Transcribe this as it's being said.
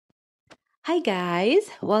Hi guys,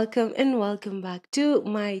 welcome and welcome back to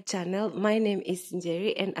my channel. My name is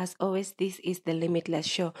Jerry, and as always this is the Limitless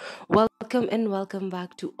Show. Welcome and welcome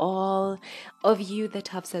back to all of you that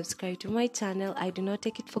have subscribed to my channel. I do not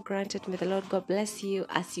take it for granted. May the Lord God bless you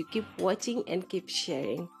as you keep watching and keep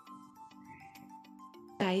sharing.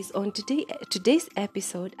 Guys, on today's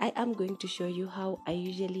episode, I am going to show you how I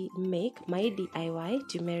usually make my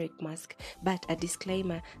DIY turmeric mask. But a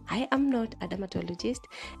disclaimer, I am not a dermatologist,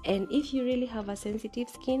 and if you really have a sensitive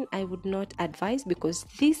skin, I would not advise, because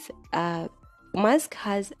this mask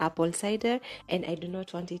has apple cider and I do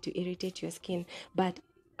not want it to irritate your skin. But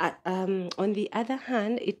on the other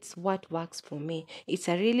hand, it's what works for me. It's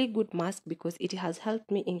a really good mask because it has helped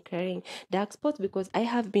me in clearing dark spots, because I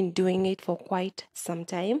have been doing it for quite some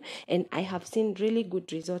time and I have seen really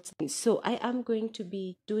good results. So I am going to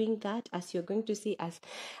be doing that, as you're going to see, as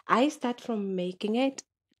I start from making it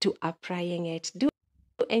to applying it. Do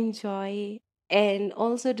enjoy, and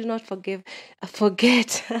also do not forget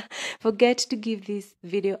forget to give this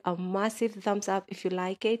video a massive thumbs up if you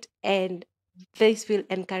like it, and this will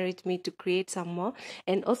encourage me to create some more.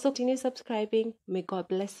 And also continue subscribing. May God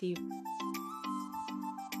bless you.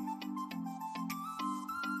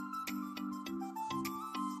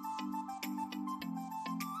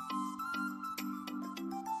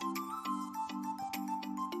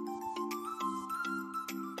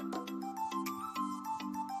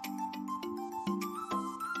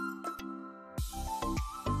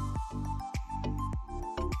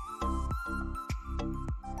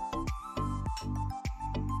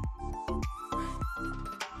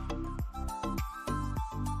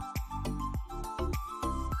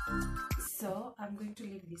 So I'm going to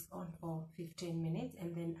leave this on for 15 minutes,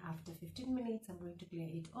 and then after 15 minutes I'm going to clear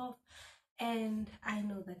it off. And I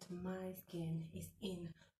know that my skin is in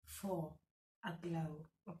for a glow.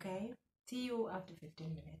 Okay, see you after 15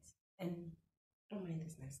 minutes, and don't mind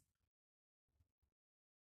this mess.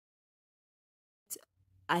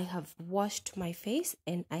 I have washed my face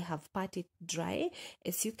and I have pat it dry.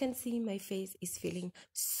 As you can see, my face is feeling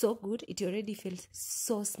so good. It already feels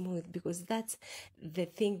so smooth, because that's the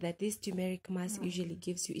thing that this turmeric mask usually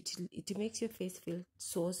gives you. It makes your face feel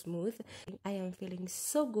so smooth. I am feeling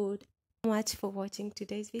so good. Much for watching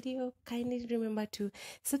today's video. Kindly remember to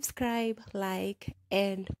subscribe, like,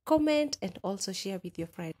 and comment, and also share with your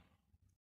friends.